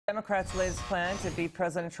Democrats' latest plan to beat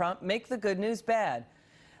President Trump, make the good news bad.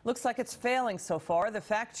 Looks like it's failing so far. The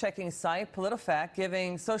fact-checking site PolitiFact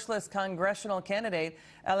giving socialist congressional candidate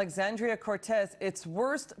Alexandria Cortez its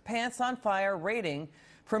worst pants-on-fire rating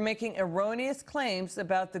for making erroneous claims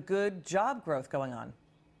about the good job growth going on.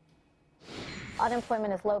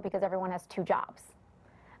 Unemployment is low because everyone has two jobs.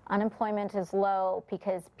 Unemployment is low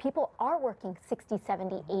because people are working 60,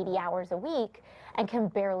 70, 80 hours a week and can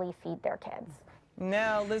barely feed their kids.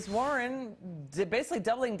 Now, Liz Warren basically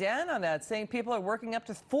doubling down on that, saying people are working up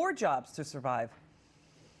to 4 jobs to survive.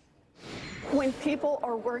 When people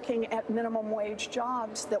are working at minimum wage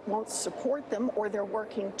jobs that won't support them, or they're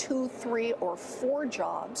working 2, 3, or 4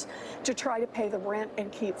 jobs to try to pay the rent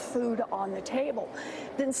and keep food on the table,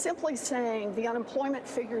 then simply saying the unemployment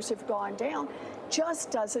figures have gone down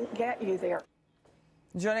just doesn't get you there.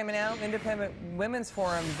 Joining me now, Independent Women's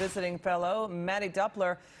Forum visiting fellow Mattie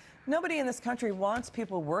Duppler. Nobody in this country wants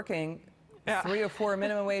people working 3 or 4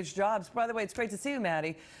 minimum wage jobs. By the way, it's great to see you,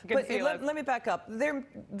 Mattie. Good to see you, let me back up.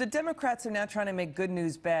 The Democrats are now trying to make good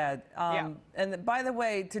news bad. And by the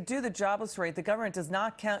way, to do the jobless rate, the government does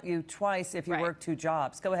not count you twice if you work 2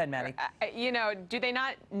 jobs. Go ahead, Mattie. You know, do they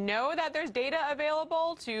not know that there's data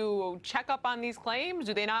available to check up on these claims?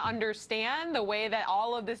 Do they not understand the way that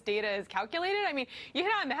all of this data is calculated? I mean, you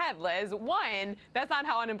hit on the head, Liz. One, that's not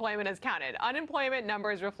how unemployment is counted. Unemployment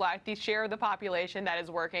numbers reflect the share of the population that is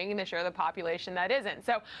working and the share of the population that isn't.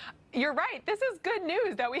 So you're right. This is good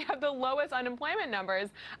news that we have the lowest unemployment numbers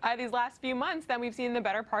these last few months than we've seen in the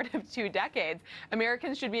better part of 2 decades.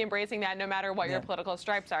 Americans should be embracing that no matter what your political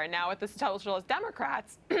stripes are. Now, with the socialist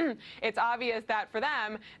Democrats, it's obvious that for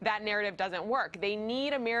them, that narrative doesn't work. They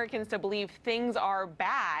need Americans to believe things are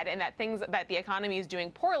bad and that the economy is doing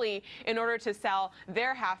poorly in order to sell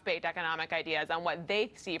their half-baked economic ideas on what they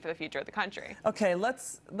see for the future of the country. Okay,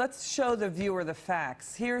 let's show the viewer the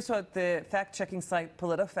facts. Here's what the fact-checking site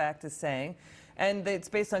PolitiFact is saying, and it's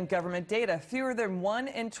based on government data. Fewer than 1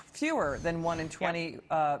 in 20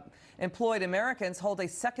 employed Americans hold a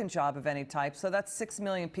second job of any type, so that's 6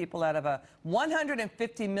 million people out of a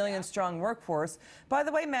 150 million strong workforce. By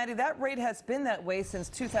the way, Mattie, that rate has been that way since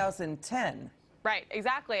 2010. Right,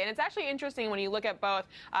 exactly. And it's actually interesting when you look at both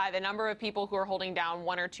the number of people who are holding down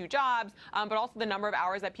 1 or 2 jobs, but also the number of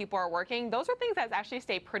hours that people are working. Those are things that actually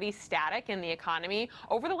stay pretty static in the economy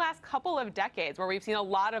over the last couple of decades, where we've seen a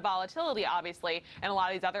lot of volatility, obviously, and a lot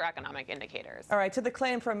of these other economic indicators. All right, to the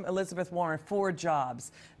claim from Elizabeth Warren, 4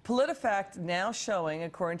 jobs. PolitiFact now showing,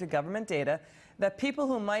 according to government data, that people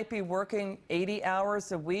who might be working 80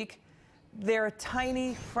 hours a week, they're a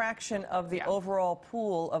tiny fraction of the overall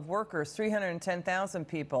pool of workers, 310,000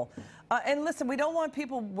 people. And listen, we don't want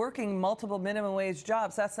people working multiple minimum wage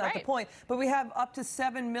jobs. That's not the point. But we have up to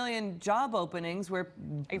 7 million job openings where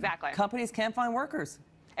companies can't find workers.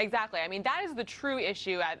 Exactly. I mean, that is the true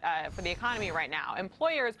issue for the economy right now.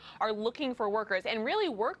 Employers are looking for workers, and really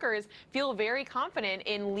workers feel very confident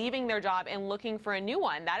in leaving their job and looking for a new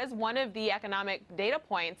one. That is one of the economic data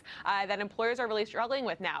points that employers are really struggling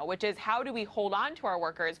with now, which is how do we hold on to our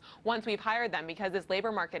workers once we've hired them, because this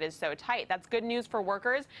labor market is so tight. That's good news for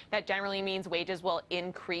workers. That generally means wages will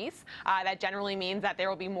increase. That generally means that there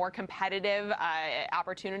will be more competitive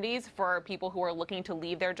opportunities for people who are looking to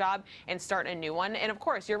leave their job and start a new one. And of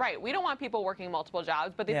course, you're right. We don't want people working multiple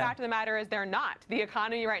jobs, but the fact of the matter is they're not. The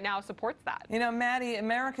economy right now supports that. You know, Mattie,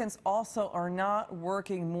 Americans also are not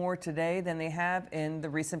working more today than they have in the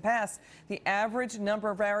recent past. The average number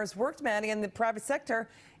of hours worked, Mattie, in the private sector,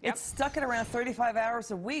 it's stuck at around 35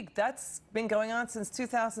 hours a week. That's been going on since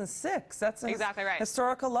 2006. That's a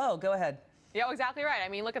historical low. Go ahead. Yeah, exactly right. I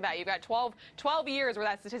mean, look at that. You've got 12 years where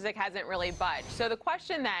that statistic hasn't really budged. So the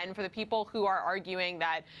question then for the people who are arguing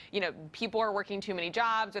that, you know, people are working too many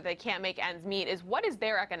jobs or they can't make ends meet is, what is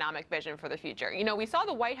their economic vision for the future? You know, we saw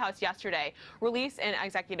the White House yesterday release an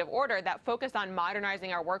executive order that focused on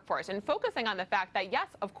modernizing our workforce and focusing on the fact that, yes,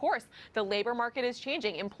 of course, the labor market is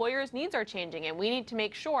changing. Employers' needs are changing, and we need to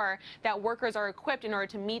make sure that workers are equipped in order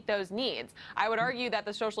to meet those needs. I would argue that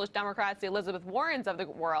the socialist Democrats, the Elizabeth Warrens of the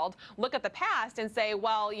world, look at the past and say,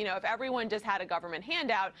 well, you know, if everyone just had a government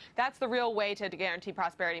handout, that's the real way to guarantee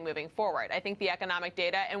prosperity moving forward. I think the economic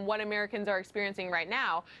data and what Americans are experiencing right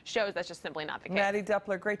now shows that's just simply not the case. Mattie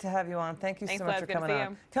Duppler, great to have you on. Thank you so much for coming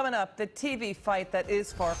on. Coming up, the TV fight that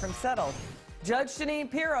is far from settled. Judge Jeanine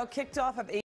Pirro kicked off of